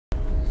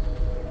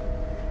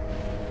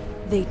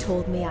They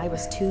told me I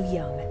was too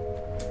young.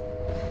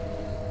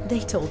 They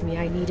told me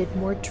I needed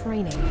more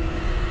training.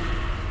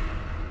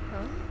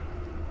 Huh?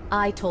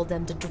 I told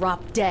them to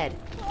drop dead.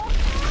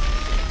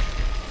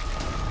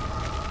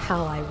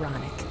 How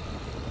ironic.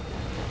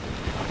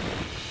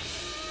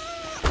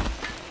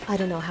 I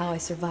don't know how I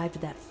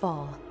survived that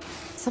fall.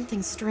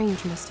 Something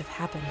strange must have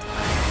happened.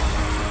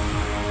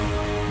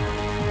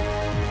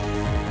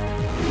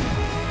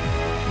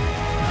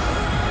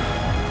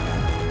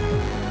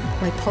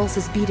 My pulse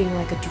is beating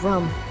like a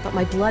drum, but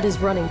my blood is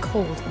running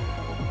cold.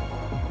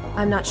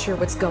 I'm not sure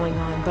what's going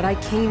on, but I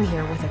came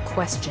here with a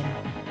question.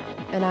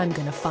 And I'm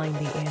gonna find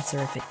the answer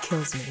if it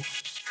kills me.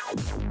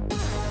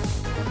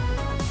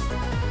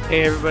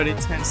 Hey everybody,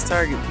 Tense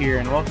Target here,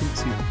 and welcome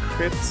to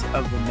Crypt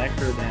of the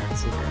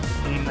Necrodancer,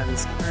 a game that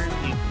is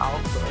currently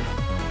alpha.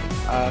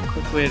 A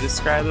quick way to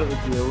describe it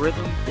would be a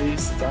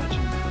rhythm-based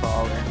dungeon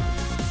crawler.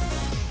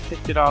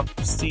 Picked it off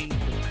Steam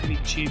for pretty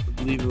cheap. I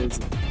believe it was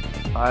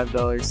 $5,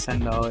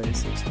 $10.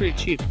 It's pretty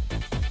cheap.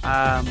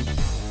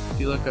 If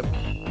you look up,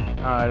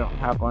 I don't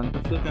have one,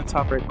 but if you look in the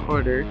top right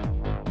corner,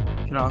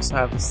 you can also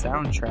have a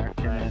soundtrack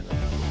in it.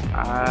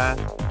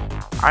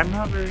 I'm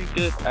not very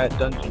good at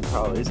dungeon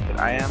crawlers,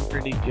 but I am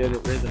pretty good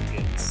at rhythm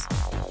games.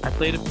 I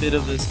played a bit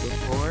of this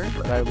before,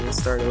 but I will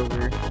start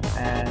over,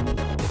 and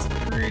it's a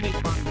pretty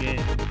fun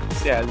game.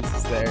 So yeah, this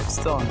is there. It's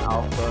still an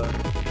alpha.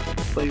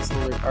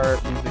 Placeholder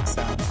art, music,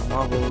 sounds, and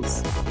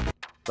levels,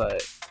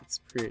 but it's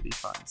pretty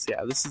fun. So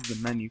yeah, this is the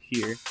menu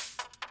here.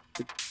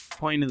 The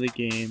point of the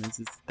game is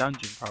it's a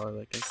dungeon crawler,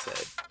 like I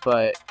said,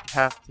 but you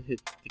have to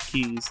hit the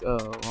keys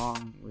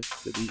along with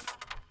the beat,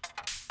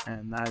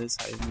 and that is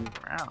how you move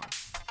around.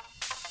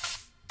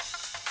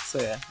 So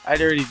yeah, I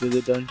already did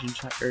the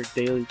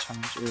daily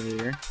challenge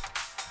earlier,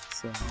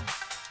 so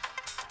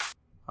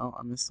oh,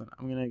 I missed one.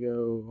 I'm gonna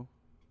go.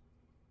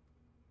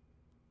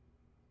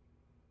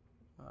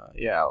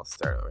 Yeah, I'll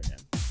start over again.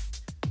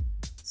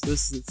 So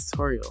this is the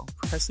tutorial.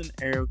 Press an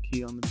arrow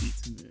key on the beat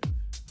to move.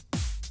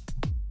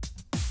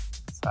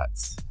 So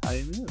that's how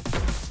you move.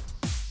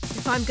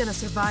 If I'm gonna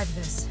survive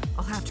this,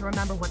 I'll have to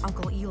remember what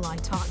Uncle Eli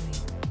taught me.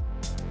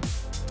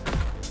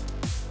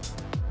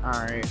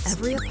 Alright, so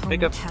every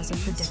opponent has a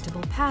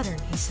predictable pattern,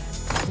 he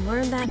said.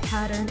 Learn that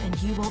pattern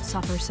and you won't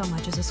suffer so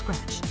much as a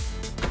scratch.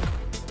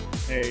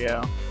 There you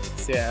go.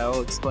 So yeah,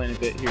 I'll explain a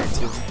bit here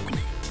too.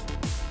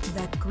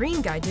 That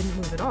green guy didn't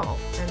move at all,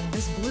 and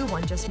this blue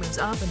one just moves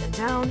up and then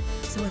down,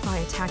 so if I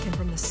attack him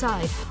from the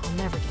side, I'll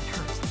never get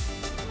hurt.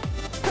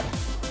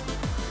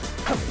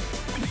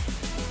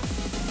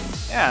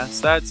 Yeah,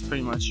 so that's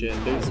pretty much it.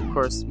 There's of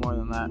course more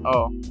than that.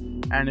 Oh,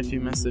 and if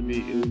you miss a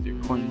beat, you lose your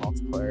coin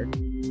multiplier.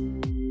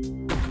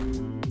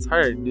 It's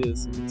harder to do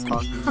this when you're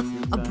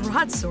talking. A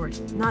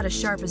broadsword, not as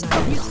sharp as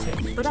I'm used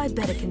to, but I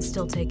bet it can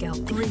still take out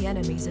 3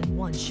 enemies in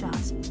one shot.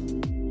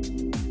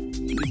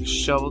 Use a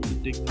shovel to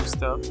dig through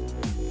stuff.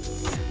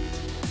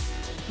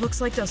 Looks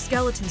like those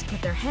skeletons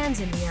put their hands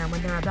in the air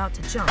when they're about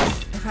to jump.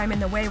 If I'm in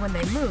the way when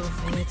they move,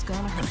 then it's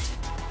gonna hurt.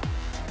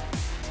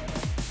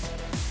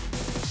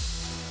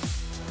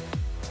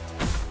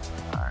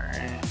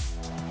 Alright.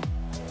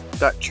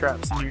 Got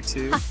traps in here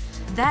too.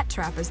 That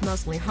trap is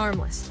mostly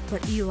harmless,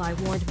 but Eli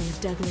warned me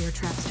of deadlier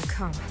traps to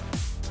come.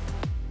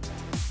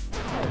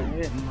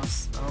 Alright,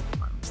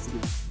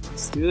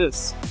 let's do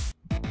this.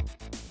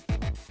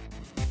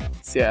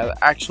 So yeah, the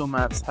actual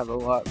maps have a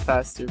lot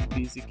faster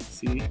beats, you can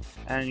see,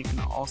 and you can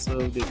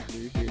also dig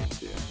through here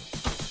too.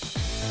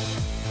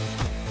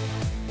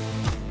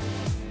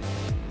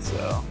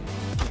 So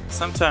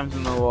sometimes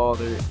in the wall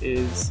there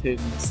is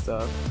hidden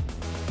stuff.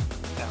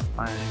 Can't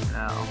find it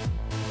now.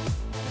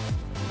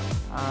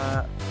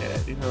 Yeah, I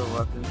do have a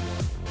weapon.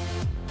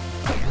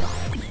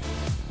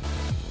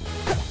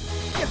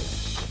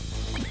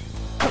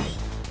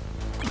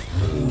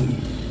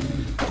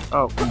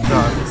 Oh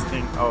god, this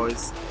thing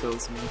always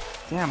kills me.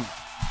 Damn it.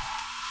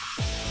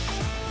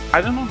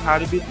 I don't know how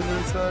to beat the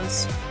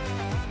Minotaurs.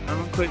 I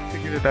haven't quite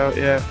figured it out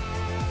yet.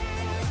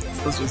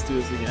 So let's just do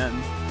this again.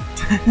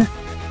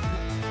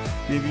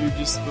 Maybe you're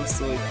just supposed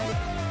to like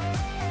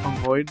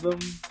avoid them.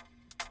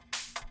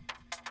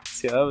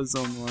 See, that was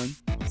zone 1.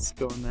 Let's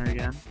go in there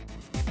again.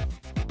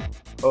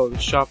 Oh, the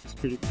shop is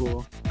pretty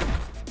cool.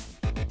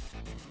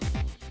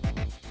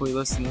 Wait,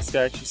 listen, this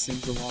guy actually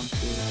sings along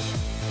to it.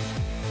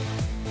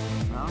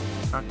 No?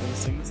 Not gonna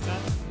sing this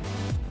time?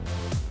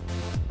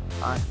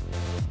 Fine.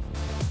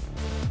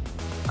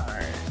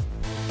 Alright.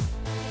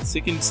 So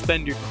you can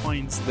spend your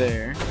coins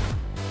there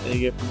that you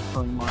get from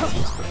killing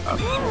monsters for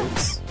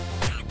upgrades.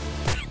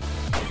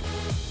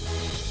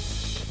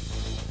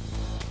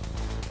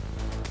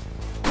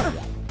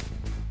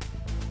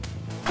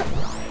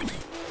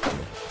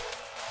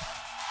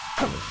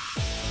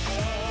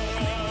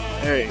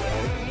 There you go.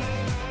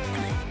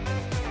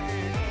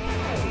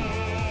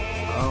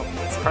 Oh,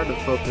 it's hard to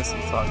focus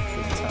and talk at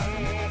the time,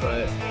 but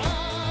it's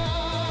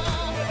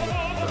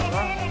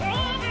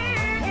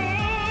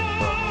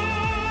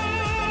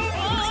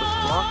a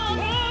block.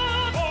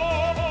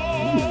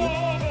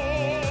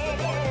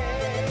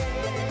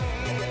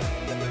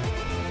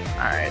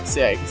 Alright, Alright, so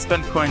yeah, you can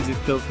spend coins you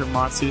killed for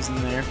monsters in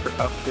there for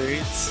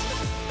upgrades.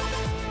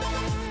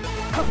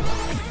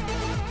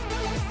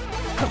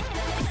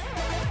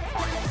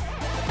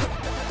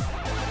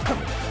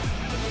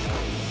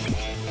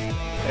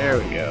 There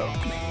we go.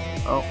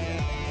 Oh.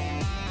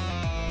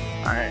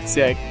 Alright, so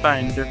yeah, I can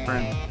find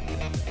different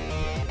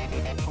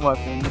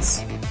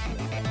weapons.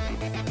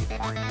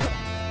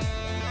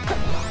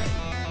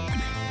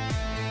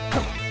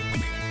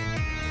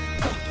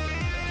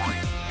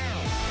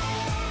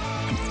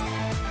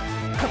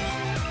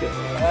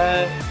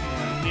 That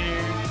down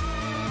here.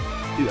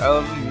 Dude, I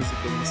love the music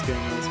in this game.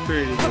 It's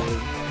pretty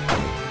good.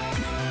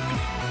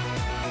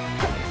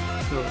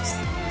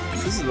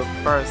 This is the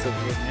farthest I've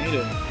ever made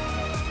it.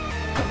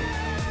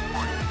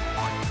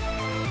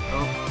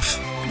 Oh.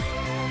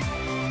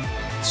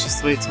 Let's just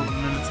wait till the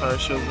Minotaur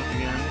shows up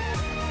again.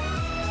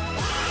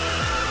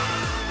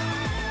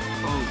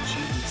 Oh,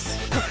 jeez.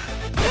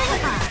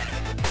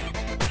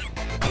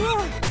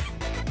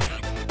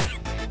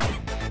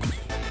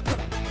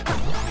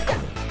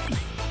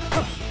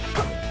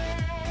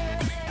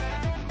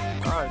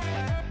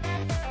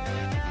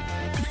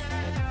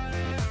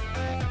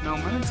 No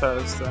Minotaur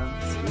this time.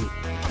 Sweet.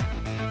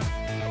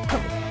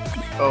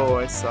 Oh,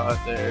 I saw it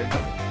there.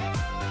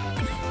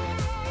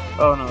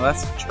 Oh no,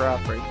 that's a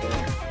trap right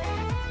there.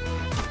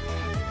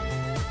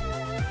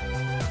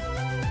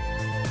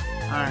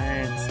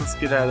 Alright, so let's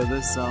get out of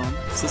this zone.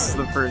 So this is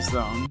the first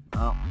zone.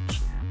 Oh,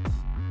 sure.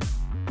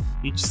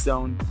 Each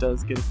zone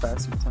does get a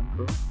faster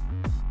tempo.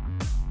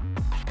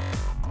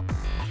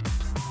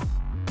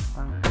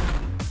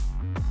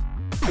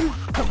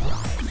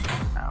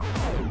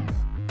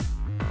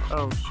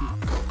 Oh shoot.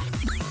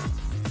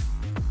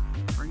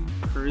 Bring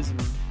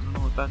charisma. I don't know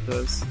what that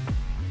does.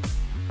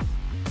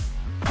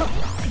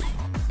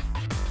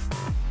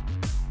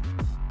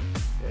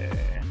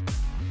 Okay.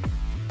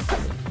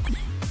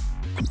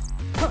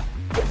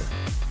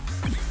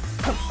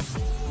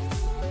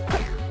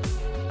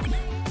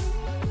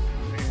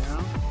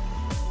 Yeah.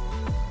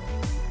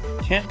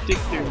 Can't dig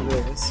through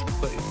this,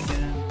 but you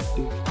can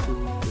dig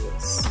through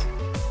this.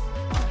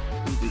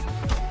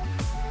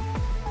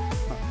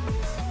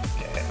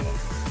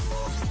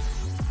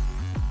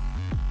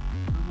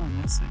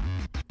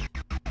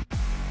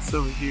 It's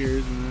over here,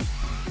 isn't it?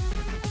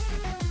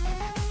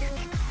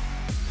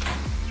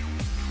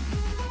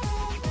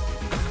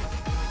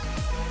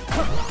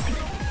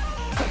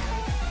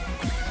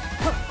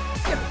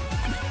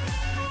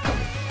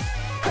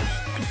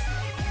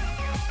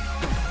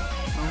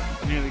 Oh,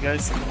 near the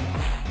guy's somewhere.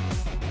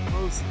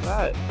 What was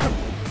that?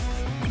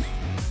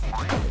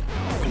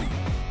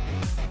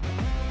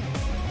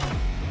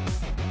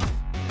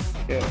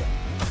 Okay.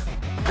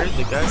 Where'd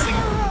the guy sing?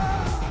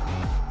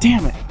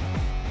 Damn it!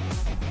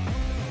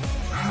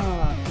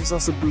 There's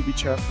also booby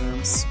trap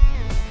rooms.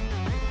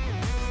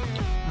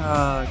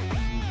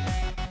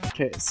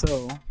 Okay,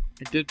 so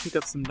I did pick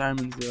up some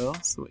diamonds though,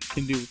 so what you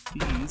can do with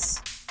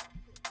these,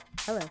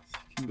 Hello.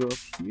 you can go up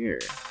here.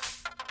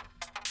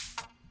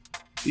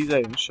 These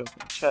items show up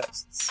in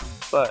chests,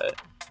 but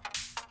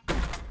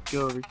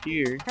go over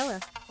here, Hello.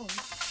 you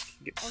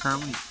can get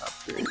permanent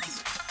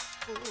upgrades.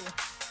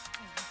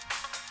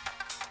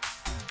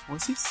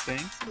 Was he saying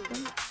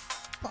something?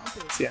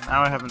 So yeah,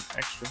 now I have an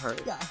extra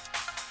heart. Yeah.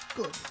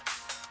 Good.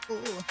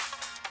 Ooh.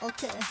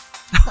 Okay.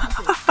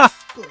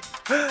 Good.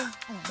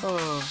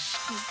 Oh,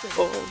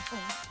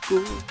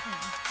 good.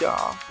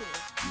 Yeah.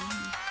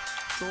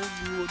 So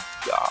good.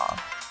 Yeah.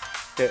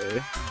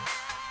 Okay.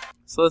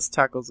 So let's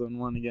tackle zone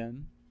 1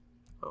 again.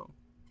 Oh.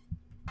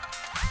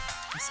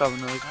 I saw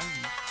another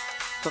diamond.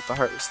 I thought the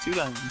heart was 2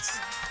 diamonds.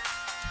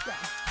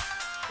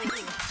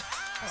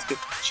 Let's get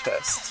the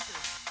chest.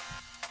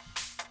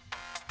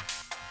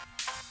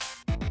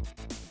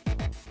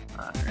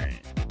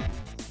 Alright.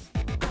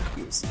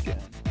 Do this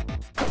again.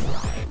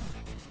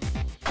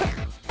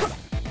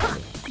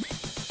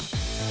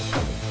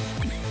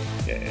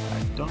 Okay,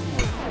 I don't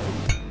know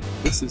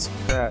what this is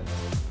cracked.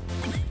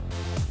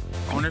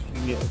 I wonder if you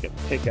can get like a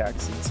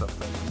pickaxe and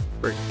something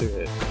and break through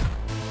it.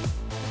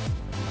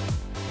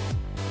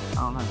 I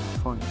don't have any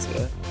coins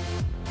yet.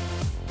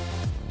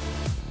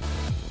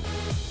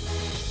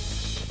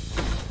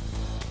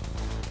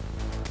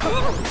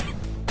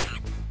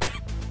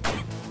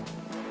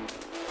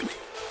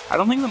 I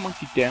don't think the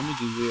monkey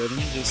damages you, I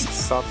think it just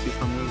stops you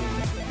from moving.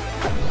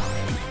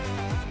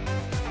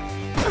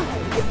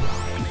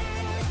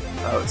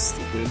 That was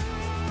stupid.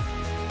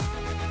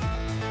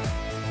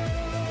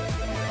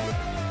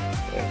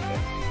 Okay.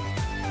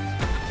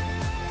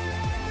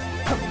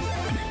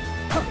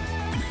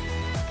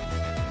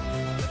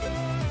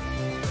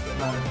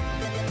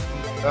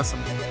 Got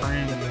some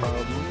frame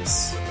problems.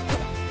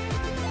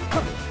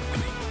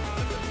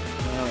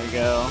 There we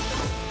go.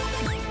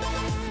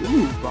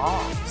 Ooh,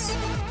 bombs.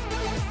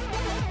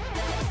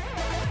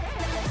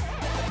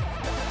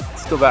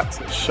 Let's go back to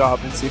the shop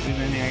and see if there's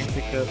anything I can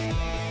pick up.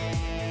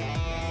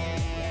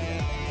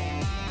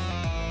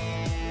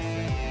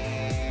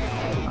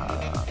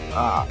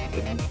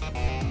 Didn't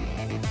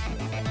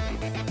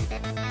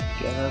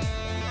get up.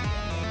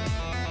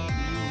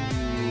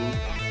 Ooh.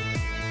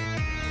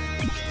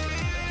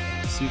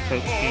 2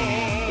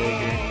 titanium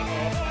dagger.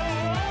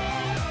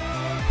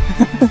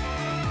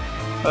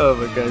 Oh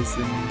my guy's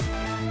singing.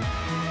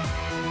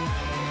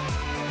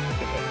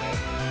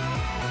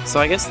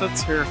 So I guess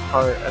that's her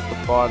heart at the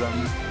bottom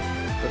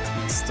that's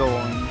been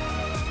stolen.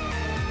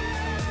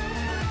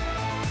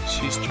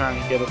 She's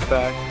trying to get it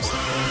back or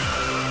something.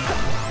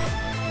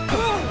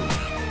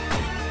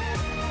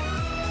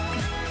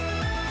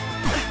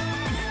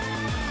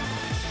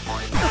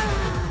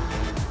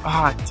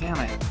 Ah, damn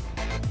it.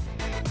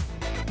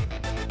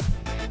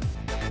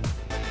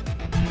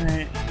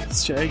 Alright,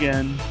 let's try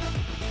again.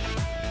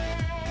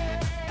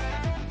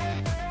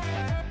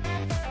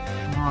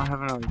 Oh, I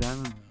have another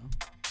diamond though.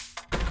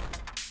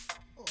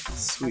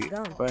 Sweet,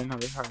 buy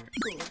another heart.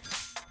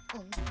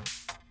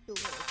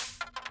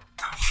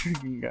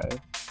 Freaking guy.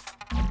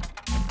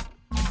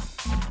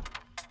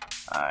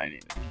 I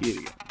need a key to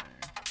get in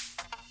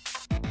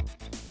there.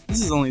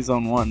 This is only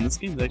zone 1. This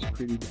game's actually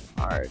pretty damn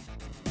hard.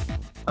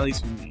 At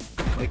least for me.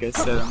 Like I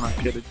said, I'm not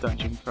good at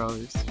dungeon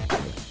crawlers.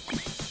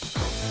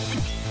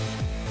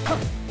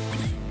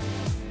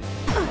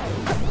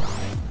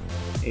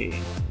 Hey.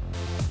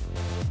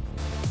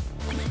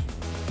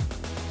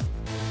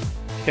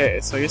 Okay,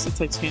 so I guess the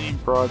titanium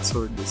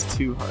broadsword is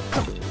too hard to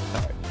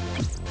attack.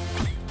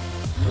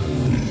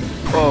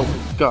 Oh my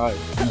god.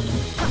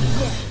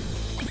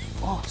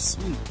 Oh,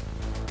 sweet.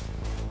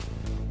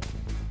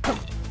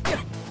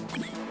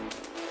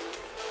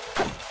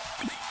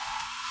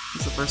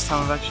 It's the first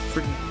time I've actually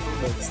freaking killed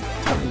that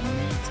stupid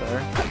minotaur.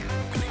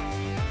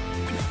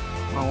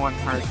 Oh, 1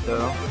 heart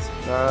though. So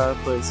gotta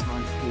play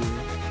smart here.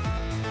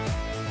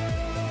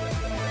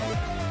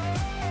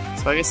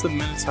 So I guess the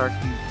minotaur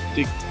can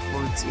dig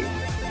towards you.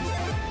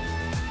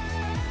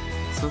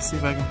 So let's see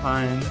if I can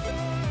find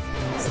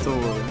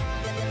store.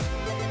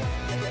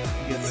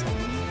 Get some.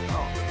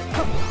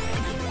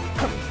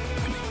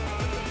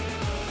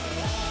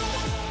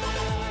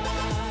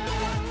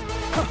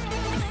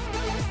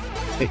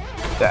 Take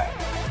that.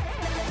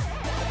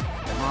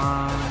 Come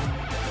on.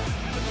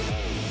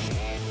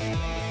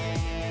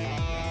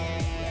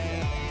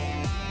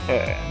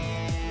 Okay.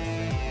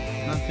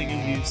 Nothing of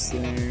use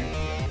there.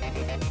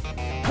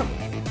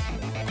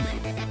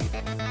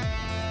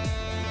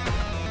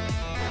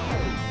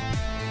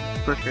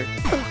 Quicker.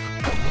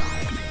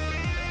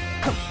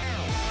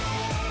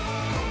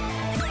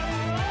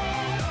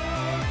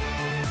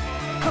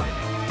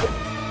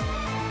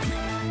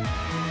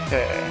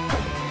 Okay.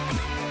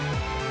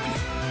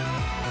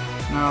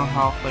 No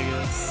health, I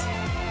guess.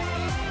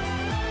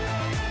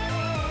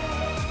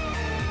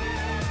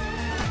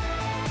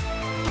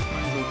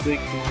 There's a big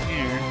thing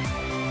here.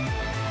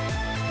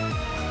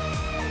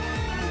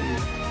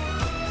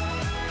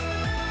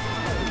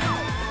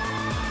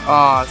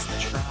 Ah, it's a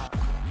trap.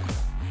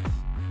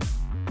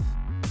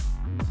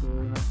 Into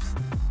the next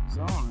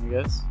zone, I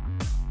guess.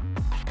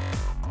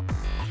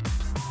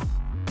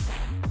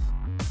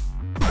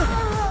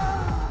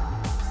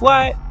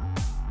 What?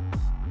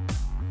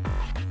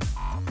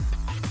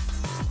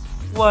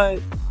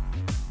 What?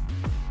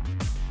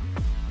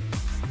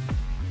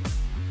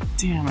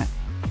 Damn it.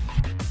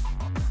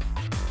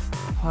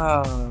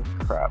 Oh,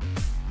 crap.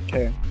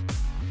 Okay.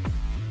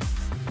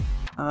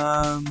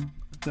 I've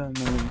got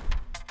another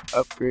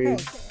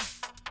upgrade. Okay,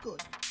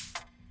 good.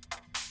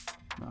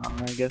 No,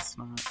 I guess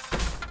not.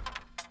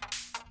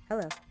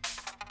 Hello.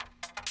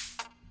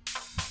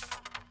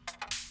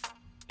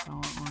 I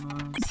want one of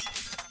those.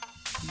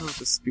 I know what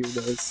the spear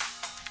does.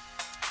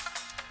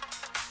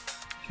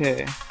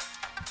 Okay.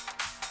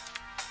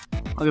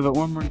 I'll give it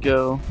one more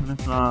go, and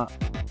if not,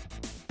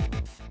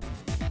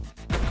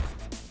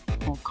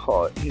 I'll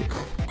call it here.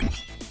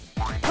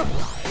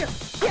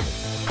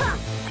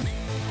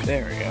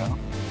 There we go.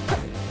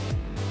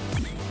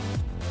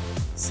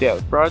 So yeah,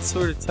 the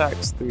broadsword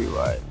attacks 3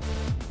 wide.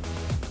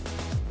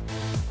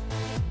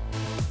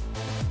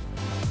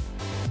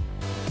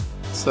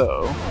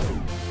 So,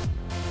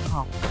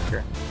 oh,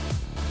 okay.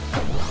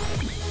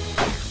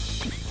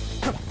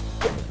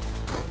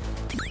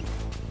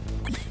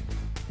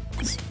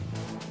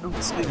 Oh,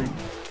 speaking.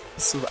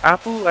 So the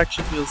apple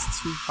actually heals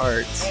 2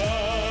 hearts.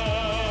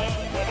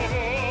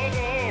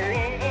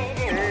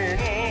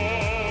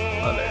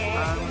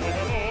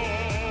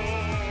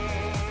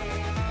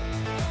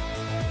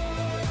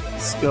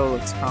 Skill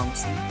looks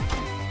promising.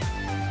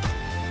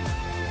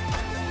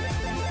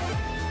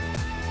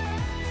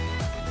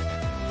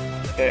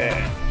 Okay.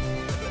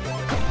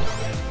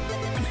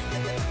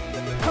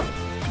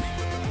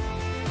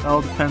 It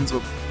all depends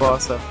what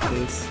boss up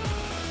is.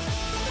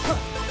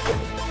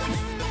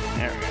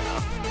 There we go.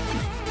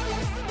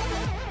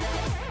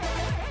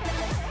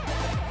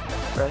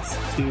 Press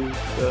 2,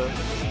 go,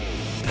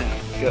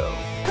 and go.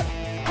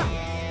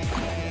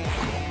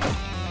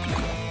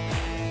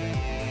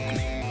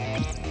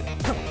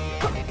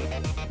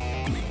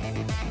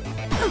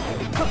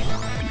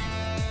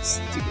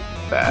 Stupid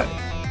bat.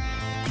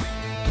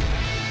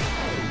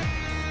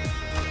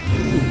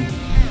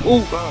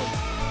 Oh god.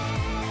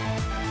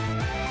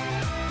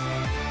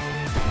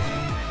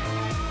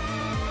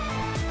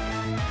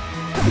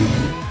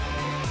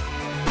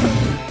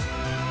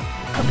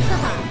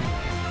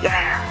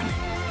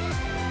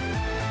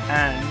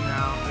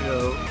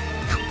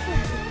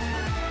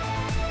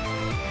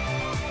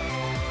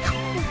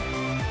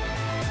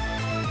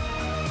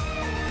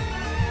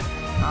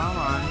 Come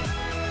on.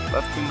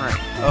 Left and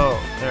right. Oh,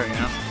 there we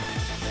go.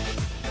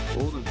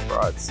 Golden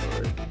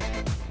broadsword.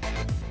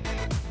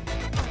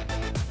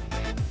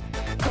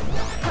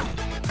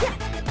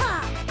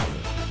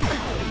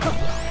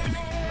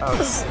 That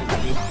was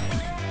stupid.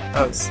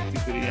 That was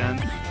stupid again.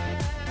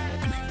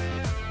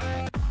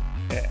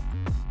 Okay.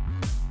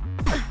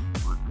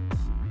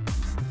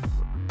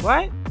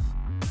 What?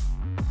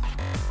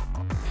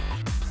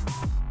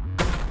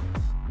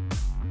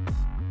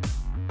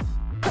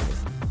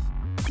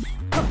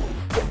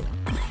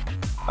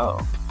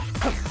 Oh.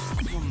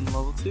 I'm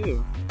level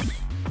 2.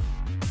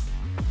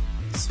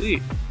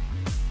 Sweet.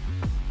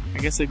 I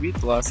guess I beat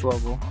the last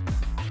level.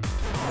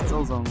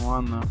 Still zone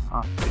 1 though.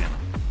 Oh, damn.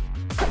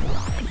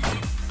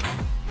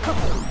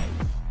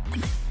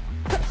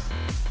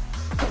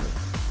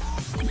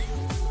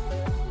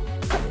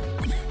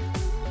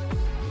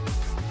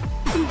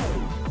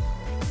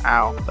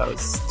 Ow, that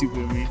was stupid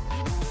of me.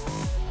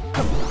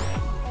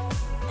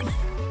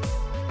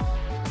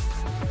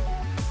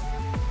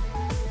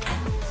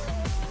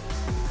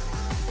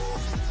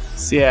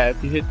 So yeah,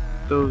 if you hit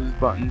those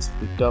buttons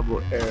with the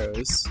double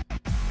arrows,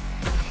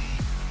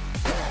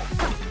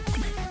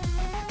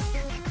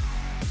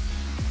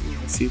 you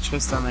can see a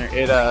chest down there.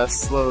 It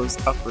slows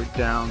up or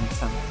down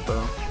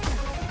tempo.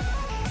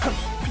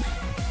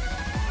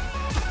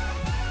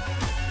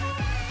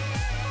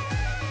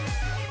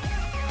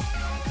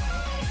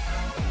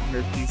 I wonder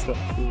if he's got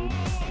food.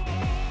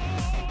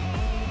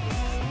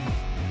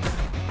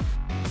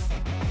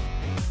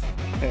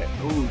 Okay,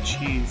 ooh,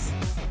 cheese.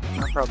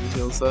 That probably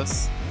heals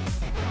us.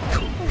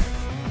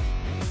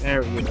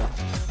 There we go.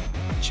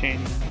 Chain.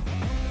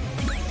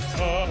 It's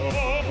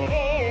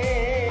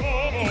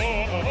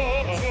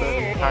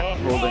better than pack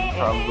holding,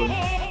 probably.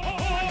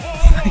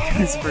 That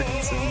guy's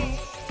freaking similar.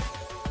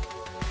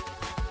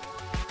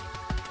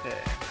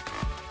 Okay.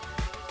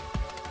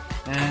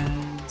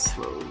 And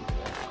slow down.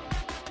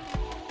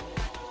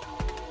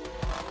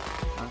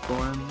 Not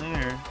going in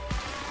there.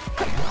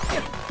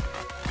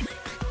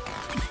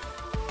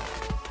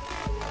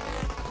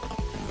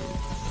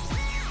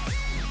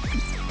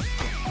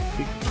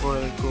 For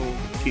the gold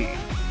key.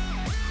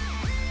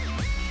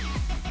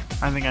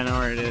 I think I know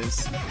where it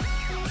is.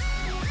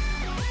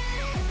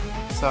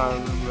 Saw a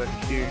room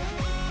back here.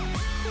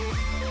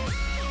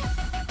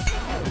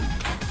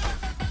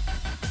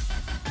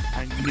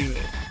 I knew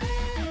it.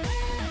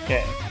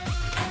 Okay.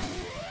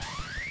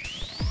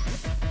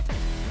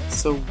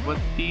 So what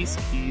these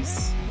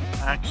keys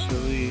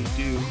actually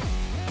do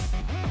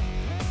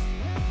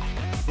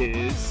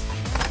is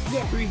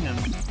free him.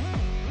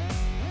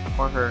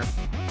 Or her.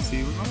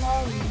 See with the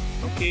lobby.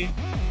 Okay.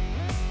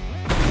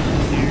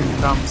 Here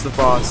comes the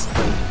boss.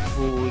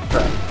 Holy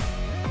crap.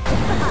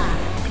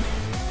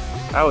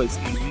 That was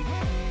easy.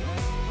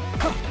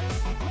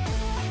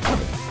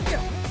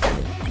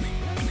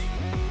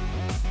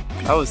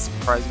 That was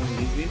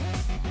surprisingly easy.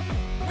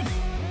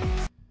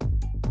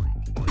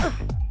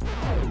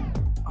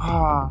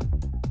 Ah,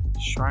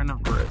 Shrine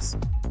of Risk.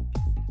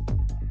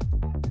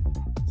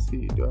 Let's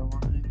see, do I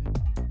want anything?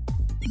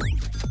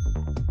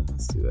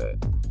 Let's do that.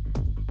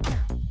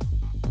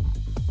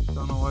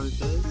 Don't know what it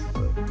does,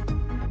 but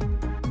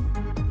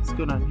let's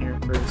go down here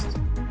first.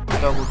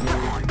 Double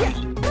damage,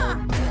 usually bad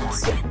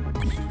minutes.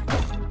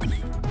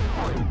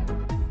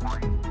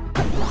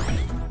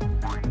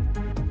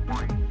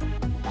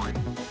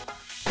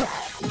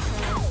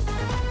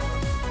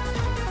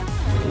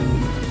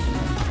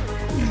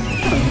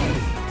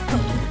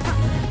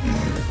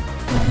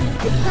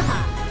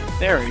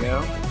 There we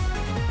go.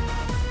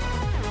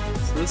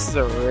 So this is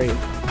a raid.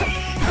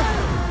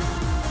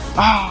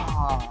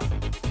 Ah!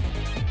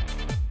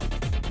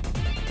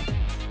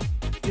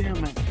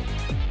 Damn it.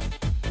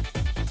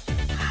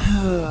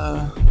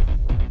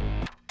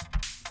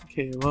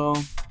 Okay, well,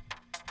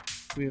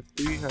 we have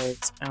 3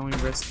 hearts and we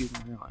rescued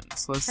Marilyn.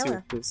 So let's see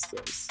what this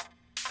does.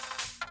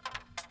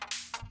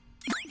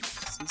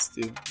 What's this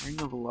do?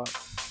 Ring of luck.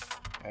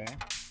 Okay.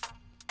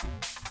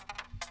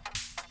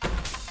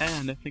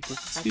 And I think with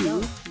 2,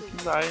 we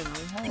can buy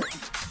another heart.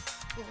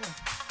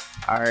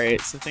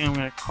 Alright, so I think I'm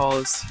gonna call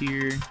this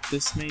here.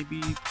 This may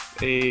be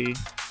a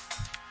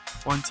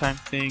one-time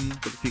thing,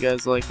 but if you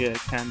guys like it, I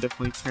can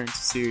definitely turn to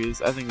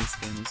series. I think this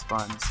game is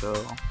fun,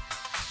 so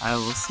I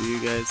will see you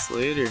guys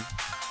later.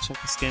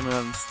 Check this game out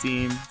on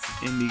Steam. It's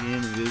an indie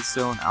game. It is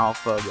still an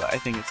alpha, but I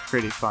think it's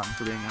pretty fun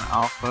for being an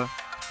alpha.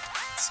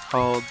 It's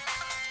called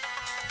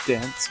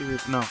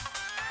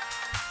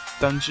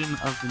Dungeon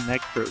of the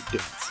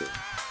Necrodancer.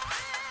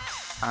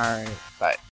 Alright, bye.